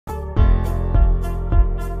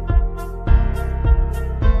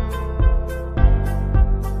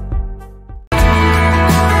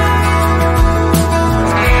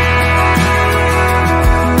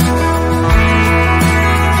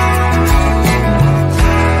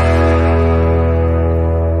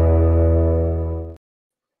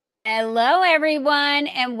everyone,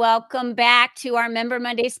 and welcome back to our Member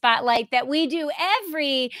Monday Spotlight that we do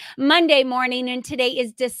every Monday morning. And today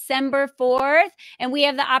is December 4th, and we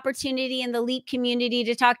have the opportunity in the LEAP community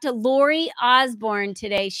to talk to Lori Osborne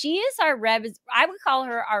today. She is I would call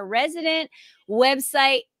her our resident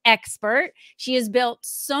website expert. She has built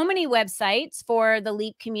so many websites for the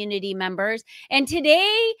LEAP community members. And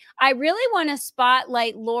today, I really want to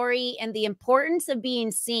spotlight Lori and the importance of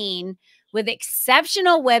being seen with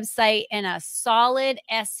exceptional website and a solid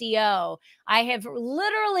SEO. I have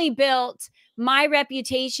literally built my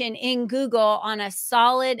reputation in Google on a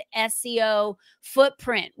solid SEO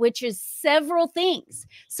footprint, which is several things.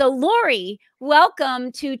 So Lori,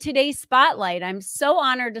 welcome to today's Spotlight. I'm so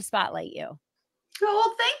honored to spotlight you.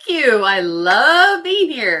 Oh, thank you. I love being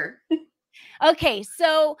here. Okay,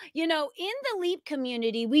 so, in the LEAP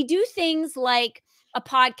community, we do things like a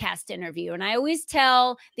podcast interview. And I always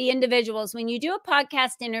tell the individuals, when you do a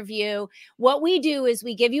podcast interview, what we do is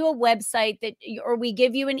we give you a website or we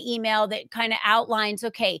give you an email that kind of outlines,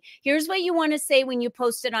 okay, here's what you want to say when you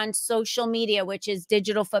post it on social media, which is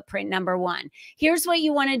digital footprint number 1. Here's what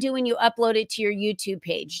you want to do when you upload it to your YouTube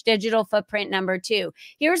page, digital footprint number 2.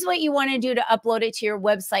 Here's what you want to do to upload it to your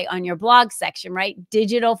website on your blog section, right?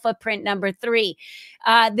 Digital footprint number 3.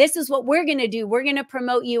 This is what we're going to do. We're going to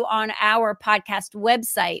promote you on our podcast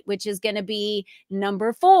website, which is going to be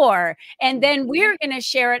number 4. And then we're going to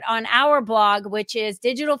share it on our blog, which is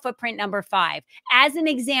digital footprint number 5. As an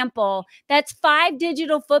example, that's 5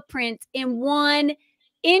 digital footprints in one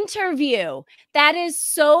interview. That is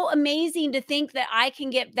so amazing to think that I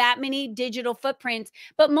can get that many digital footprints,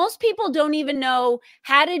 but most people don't even know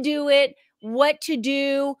how to do it, what to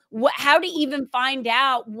do, how to even find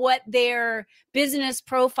out what their business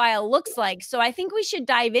profile looks like. So I think we should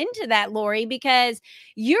dive into that, Lori, because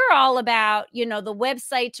you're all about, the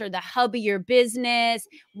websites are the hub of your business,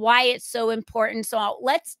 why it's so important. So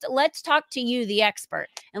let's talk to you, the expert,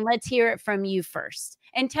 and let's hear it from you first.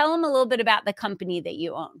 And tell them a little bit about the company that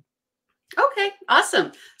you own. Okay,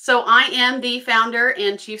 awesome. So I am the founder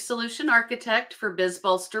and chief solution architect for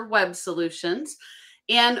BizBolster Web Solutions.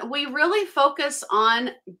 And we really focus on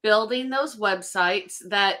building those websites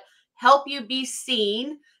that help you be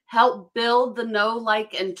seen, help build the know,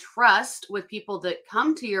 like, and trust with people that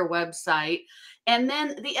come to your website. And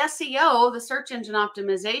then the SEO, the search engine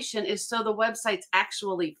optimization, is so the website's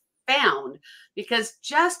actually found. Because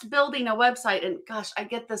just building a website, and gosh, I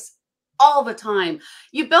get this all the time.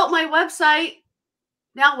 You built my website,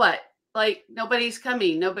 now what? Like, nobody's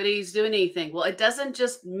coming, nobody's doing anything. Well, it doesn't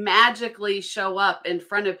just magically show up in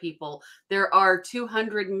front of people. There are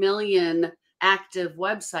 200 million active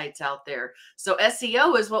websites out there. So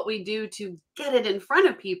SEO is what we do to get it in front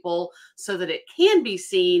of people so that it can be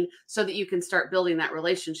seen, so that you can start building that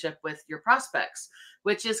relationship with your prospects,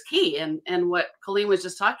 which is key. And what Colleen was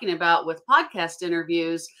just talking about with podcast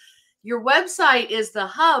interviews, your website is the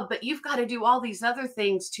hub, but you've got to do all these other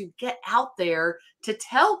things to get out there, to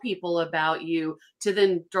tell people about you, to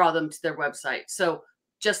then draw them to their website. So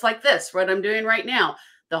just like this, what I'm doing right now,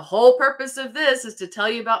 the whole purpose of this is to tell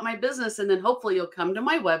you about my business. And then hopefully you'll come to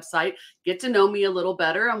my website, get to know me a little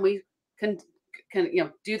better, and we can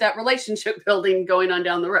do that relationship building going on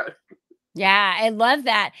down the road. Yeah, I love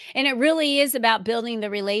that. And it really is about building the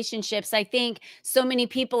relationships. I think so many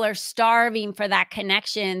people are starving for that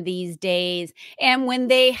connection these days. And when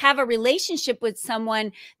they have a relationship with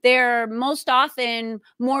someone, they're most often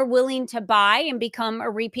more willing to buy and become a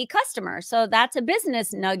repeat customer. So that's a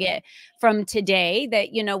business nugget from today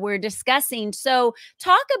that, we're discussing. So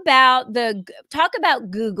talk about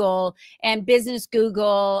Google and business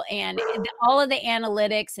Google and all of the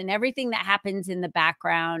analytics and everything that happens in the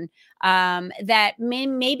background. That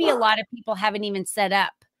maybe a lot of people haven't even set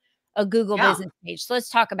up a Google business page. So let's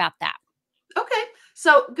talk about that. Okay.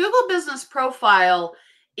 So Google Business Profile,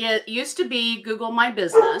 it used to be Google My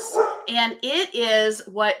Business, and it is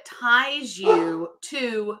what ties you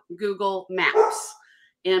to Google Maps.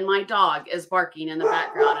 And my dog is barking in the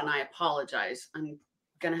background, and I apologize. I'm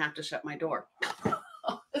going to have to shut my door.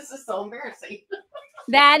 This is so embarrassing.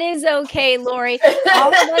 That is okay, Lori. All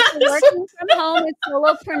of us are working from home as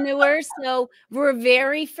solopreneurs, so we're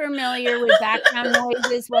very familiar with background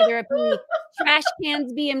noises, whether it be trash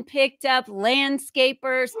cans being picked up,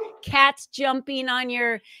 landscapers, cats jumping on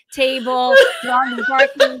your table, dogs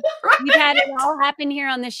barking. We've had it all happen here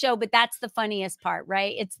on the show, but that's the funniest part,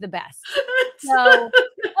 right? It's the best. So,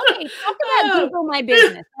 okay, talk about Google My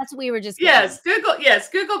Business. That's what we were just getting.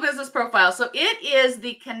 Google Business Profile. So it is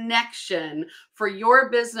the connection for your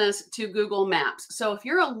business to Google Maps. So if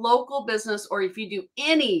you're a local business, or if you do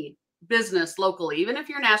any business locally, even if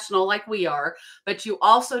you're national like we are, but you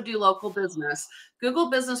also do local business, Google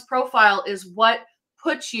Business Profile is what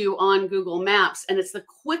puts you on Google Maps. And it's the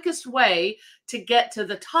quickest way to get to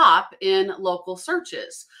the top in local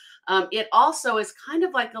searches. It also is kind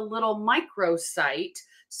of like a little micro site.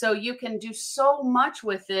 So you can do so much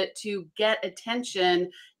with it to get attention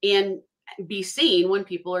and be seen when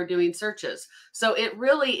people are doing searches. So it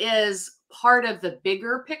really is part of the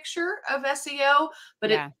bigger picture of SEO,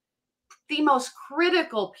 but it's Yeah. the most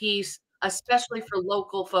critical piece, especially for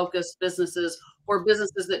local focused businesses or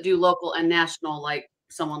businesses that do local and national, like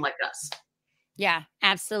someone like us. Yeah,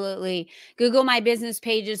 absolutely. Google My Business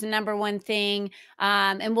page is the number one thing.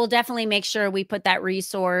 And we'll definitely make sure we put that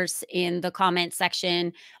resource in the comment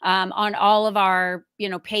section on all of our,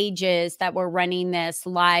 pages that we're running this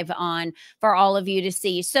live on for all of you to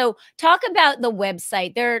see. So talk about the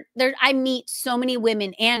website. I meet so many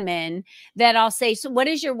women and men that I'll say, so what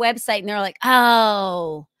is your website? And they're like,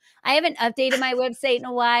 oh, I haven't updated my website in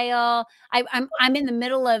a while. I'm in the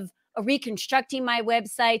middle of reconstructing my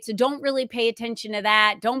website. So don't really pay attention to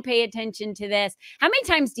that. Don't pay attention to this. How many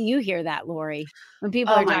times do you hear that, Lori, when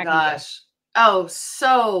people Oh are my talking to you? gosh. Oh,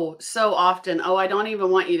 so often. Oh, I don't even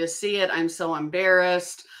want you to see it. I'm so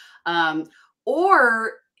embarrassed. Um,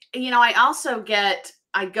 or, I also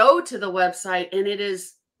I go to the website and it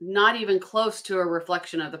is not even close to a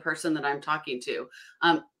reflection of the person that I'm talking to.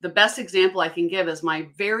 The best example I can give is my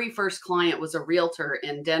very first client was a realtor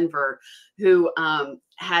in Denver who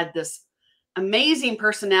had this amazing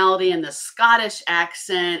personality and the Scottish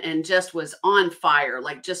accent and just was on fire,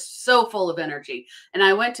 like just so full of energy. And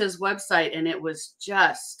I went to his website and it was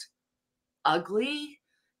just ugly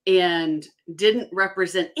and didn't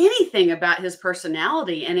represent anything about his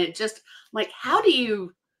personality. And it just like, how do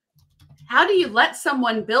you let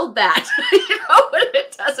someone build that when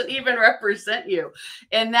it doesn't even represent you?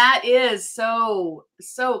 And that is so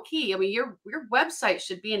key. I mean, your website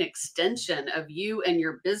should be an extension of you and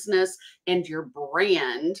your business and your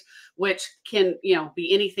brand, which can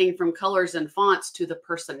be anything from colors and fonts to the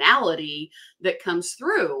personality that comes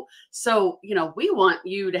through. So we want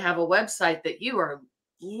you to have a website that you are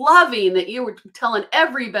loving, that you were telling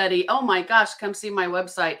everybody, oh my gosh, come see my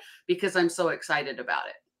website because I'm so excited about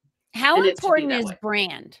it. How And it should be important that is way.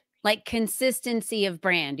 brand? Like consistency of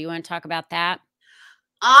brand? Do you want to talk about that?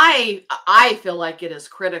 I feel like it is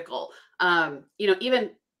critical.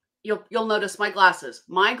 Even you'll notice my glasses.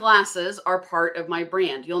 My glasses are part of my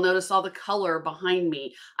brand. You'll notice all the color behind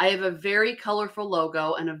me. I have a very colorful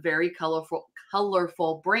logo and a very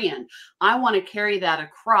colorful brand. I want to carry that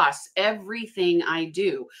across everything I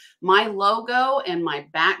do. My logo and my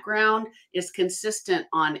background is consistent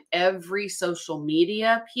on every social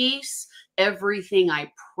media piece, everything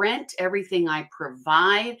I print, everything I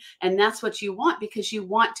provide. And that's what you want because you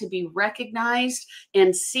want to be recognized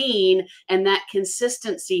and seen. And that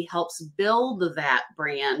consistency helps build that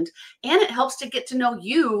brand and it helps to get to know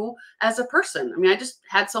you as a person. I mean, I just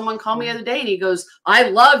had someone call me the other day and he goes, I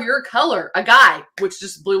love your color. A guy, which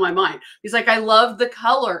just blew my mind. He's like, I love the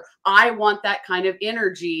color. I want that kind of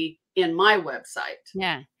energy in my website.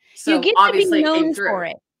 Yeah. You So get to be obviously it came known through. for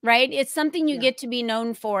it, right? It's something you Yeah. get to be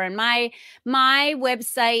known for. And my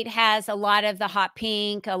website has a lot of the hot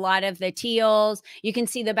pink, a lot of the teals. You can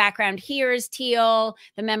see the background here is teal.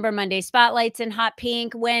 The Member Monday spotlights in hot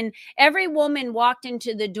pink. When every woman walked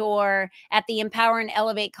into the door at the Empower and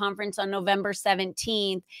Elevate conference on November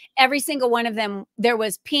 17th, every single one of them, there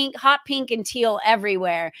was pink, hot pink and teal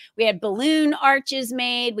everywhere. We had balloon arches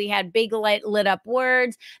made. We had big lit up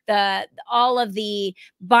words. All of the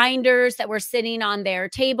binders that were sitting on their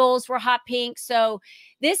tables were hot pink. So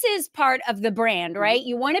this is part of the brand, right? Mhm.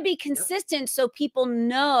 You want to be Yep. consistent so people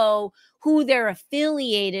know who they're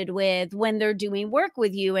affiliated with when they're doing work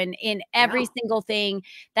with you and in every Yeah. single thing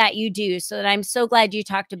that you do. So that I'm so glad you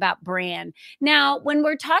talked about brand. Now, when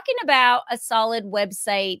we're talking about a solid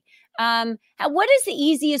website, what is the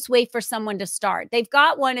easiest way for someone to start? They've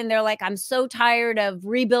got one and they're like, I'm so tired of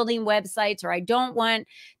rebuilding websites, or I don't want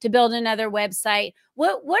to build another website.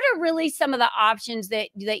 What are really some of the options that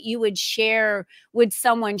you would share with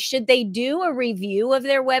someone? Should they do a review of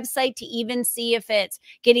their website to even see if it's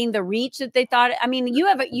getting the reach that they thought? I mean, you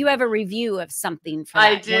have a review of something for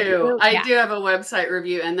I that, don't do. you? I Yeah. do have a website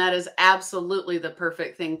review, and that is absolutely the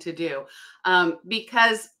perfect thing to do.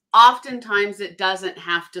 Because Oftentimes it doesn't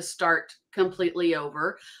have to start completely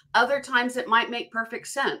over. Other times it might make perfect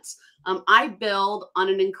sense. I build on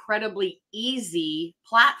an incredibly easy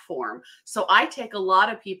platform. So I take a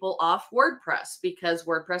lot of people off WordPress because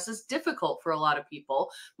WordPress is difficult for a lot of people.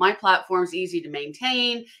 My platform's easy to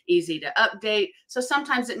maintain, easy to update. So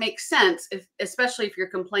sometimes it makes sense, especially if your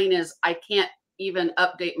complaint is, I can't even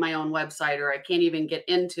update my own website, or I can't even get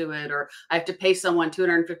into it, or I have to pay someone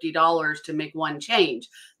 $250 to make one change,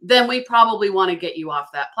 then we probably want to get you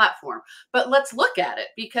off that platform. But let's look at it,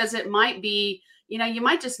 because it might be, you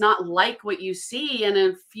might just not like what you see, and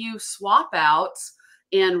a few swap outs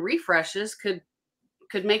and refreshes could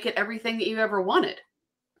make it everything that you ever wanted.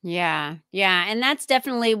 Yeah. Yeah. And that's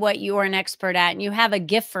definitely what you're an expert at. And you have a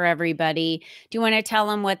gift for everybody. Do you want to tell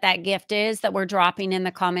them what that gift is that we're dropping in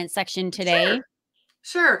the comment section today? Sure.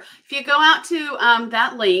 Sure. If you go out to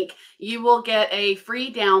that link, you will get a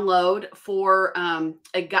free download for a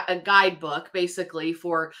guidebook, basically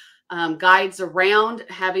for guides around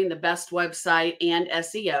having the best website and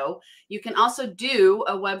SEO. You can also do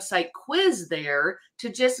a website quiz there to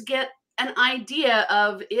just get an idea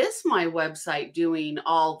of, is my website doing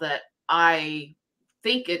all that I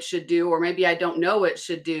think it should do, or maybe I don't know it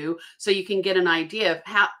should do. So you can get an idea of,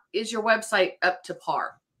 how is your website up to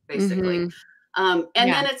par, basically. Mm-hmm. And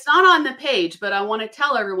Yeah. then it's not on the page, but I want to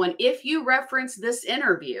tell everyone, if you reference this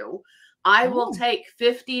interview, I will Oh. take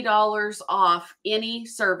 $50 off any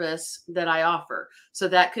service that I offer. So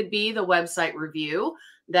that could be the website review.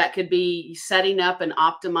 That could be setting up and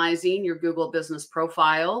optimizing your Google business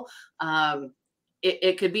profile.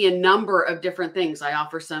 It could be a number of different things. I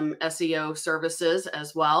offer some SEO services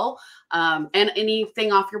as well, and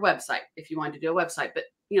anything off your website if you want to do a website. But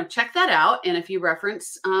check that out. And if you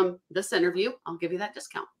reference this interview, I'll give you that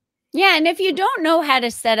discount. Yeah, and if you don't know how to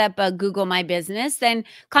set up a Google My Business, then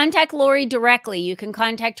contact Lori directly. You can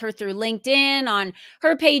contact her through LinkedIn, on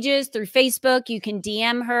her pages, through Facebook. You can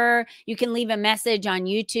DM her. You can leave a message on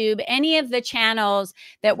YouTube. Any of the channels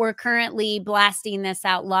that we're currently blasting this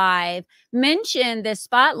out live, mention this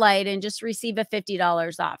spotlight and just receive a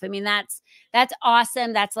 $50 off. I mean, that's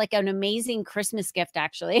awesome. That's like an amazing Christmas gift,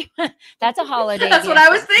 actually. That's a holiday That's what gift I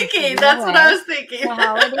that was you're thinking. giving That's what away. I was thinking. A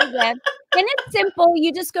holiday gift. And it's simple.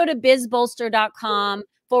 You just go to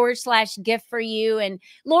bizbolster.com/gift for you. And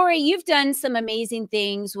Lori, you've done some amazing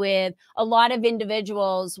things with a lot of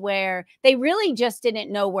individuals where they really just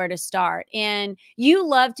didn't know where to start. And you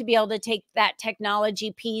love to be able to take that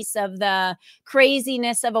technology piece of the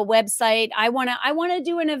craziness of a website. I want to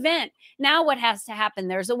do an event. Now what has to happen?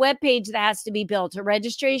 There's a web page that has to be built, a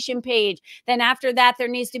registration page. Then after that, there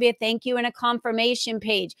needs to be a thank you and a confirmation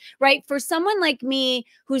page, right? For someone like me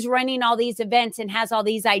who's running all these events and has all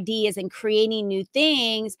these ideas and creating new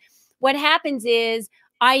things, what happens is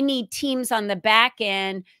I need teams on the back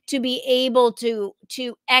end to be able to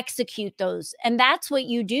execute those. And that's what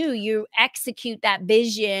you do. You execute that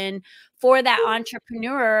vision for that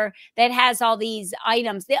entrepreneur that has all these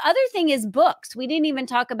items. The other thing is books. We didn't even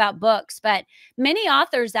talk about books, but many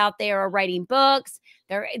authors out there are writing books.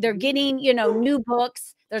 They're getting, new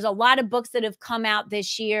books. There's a lot of books that have come out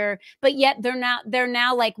this year, but yet they're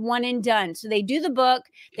now like one and done. So they do the book,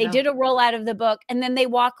 they Yeah. did a rollout of the book, and then they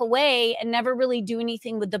walk away and never really do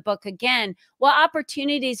anything with the book again. What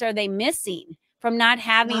opportunities are they missing from not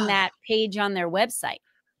having Wow. that page on their website?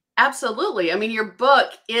 Absolutely. I mean, your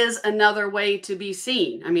book is another way to be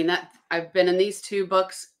seen. I mean, that I've been in these two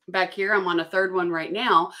books back here. I'm on a third one right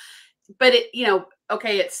now. But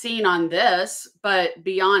okay, it's seen on this, but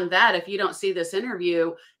beyond that, if you don't see this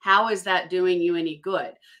interview, how is that doing you any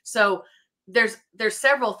good? So there's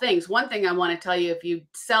several things. One thing I want to tell you, if you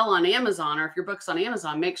sell on Amazon, or if your book's on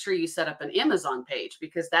Amazon, make sure you set up an Amazon page,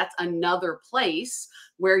 because that's another place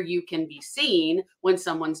where you can be seen when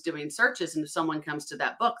someone's doing searches. And if someone comes to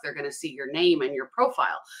that book, they're going to see your name and your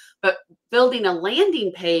profile. But building a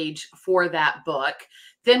landing page for that book,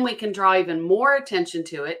 then we can draw even more attention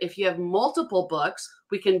to it. If you have multiple books,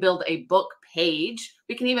 we can build a book page.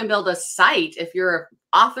 We can even build a site. If you're an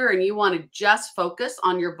author and you want to just focus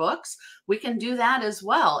on your books, we can do that as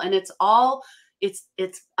well. And it's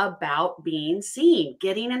about being seen,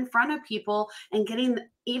 getting in front of people, and getting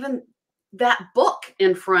even that book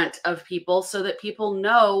in front of people so that people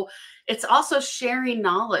know. It's also sharing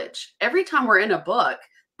knowledge. Every time we're in a book,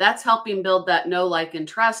 that's helping build that know, like, and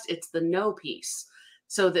trust. It's the know piece,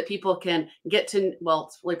 so that people can get to, well,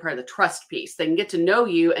 it's really part of the trust piece. They can get to know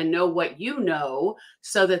you and know what you know,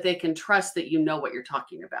 so that they can trust that you know what you're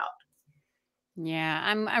talking about. Yeah,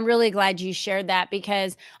 I'm really glad you shared that,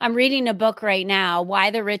 because I'm reading a book right now,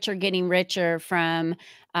 Why the Rich Are Getting Richer, from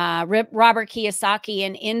Robert Kiyosaki.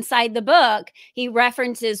 And inside the book, he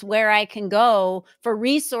references where I can go for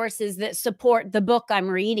resources that support the book I'm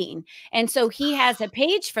reading. And so he has a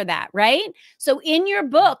page for that, right? So in your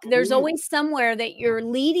book, there's always somewhere that you're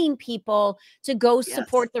leading people to go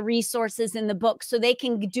support the resources in the book so they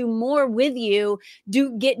can do more with you,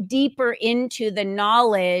 get deeper into the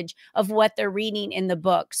knowledge of what they're reading in the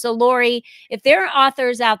book. So Lori, if there are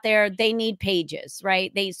authors out there, they need pages,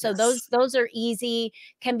 right? Those are easy,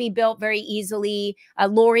 can be built very easily.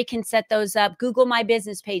 Lori can set those up. Google My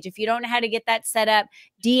Business page. If you don't know how to get that set up,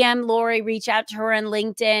 DM Lori, reach out to her on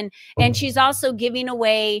LinkedIn. And she's also giving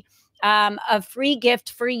away a free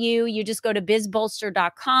gift for you. You just go to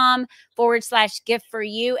bizbolster.com/gift for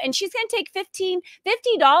you. And she's going to take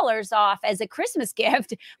 $50 off as a Christmas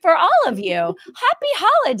gift for all of you. Happy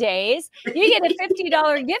holidays. You get a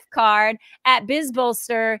 $50 gift card at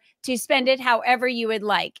BizBolster to spend it however you would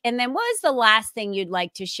like. And then what is the last thing you'd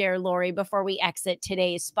like to share, Lori, before we exit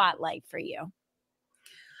today's spotlight for you?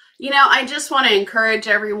 I just want to encourage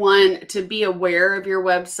everyone to be aware of your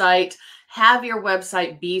website. Have your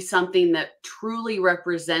website be something that truly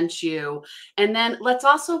represents you. And then let's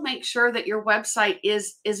also make sure that your website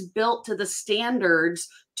is built to the standards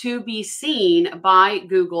to be seen by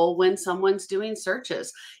Google when someone's doing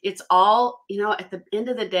searches. It's all, at the end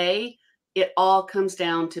of the day, it all comes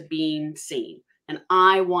down to being seen. And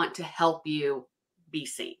I want to help you be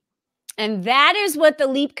seen. And that is what the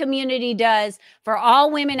LEAP community does for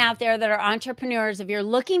all women out there that are entrepreneurs. If you're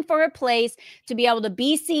looking for a place to be able to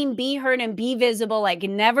be seen, be heard, and be visible like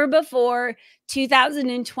never before,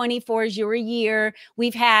 2024 is your year.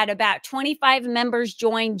 We've had about 25 members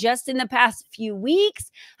join just in the past few weeks.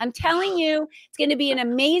 I'm telling you, it's going to be an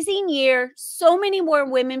amazing year. So many more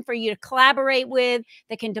women for you to collaborate with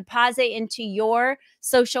that can deposit into your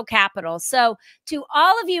social capital. So to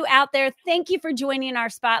all of you out there, thank you for joining our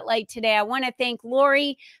spotlight today. I want to thank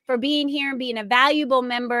Lori for being here and being a valuable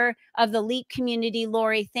member of the LEAP community.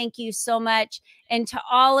 Lori, thank you so much. And to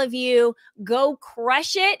all of you, go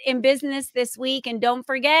crush it in business this week. And don't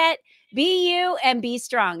forget, be you and be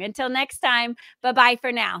strong. Until next time, bye-bye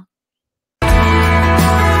for now.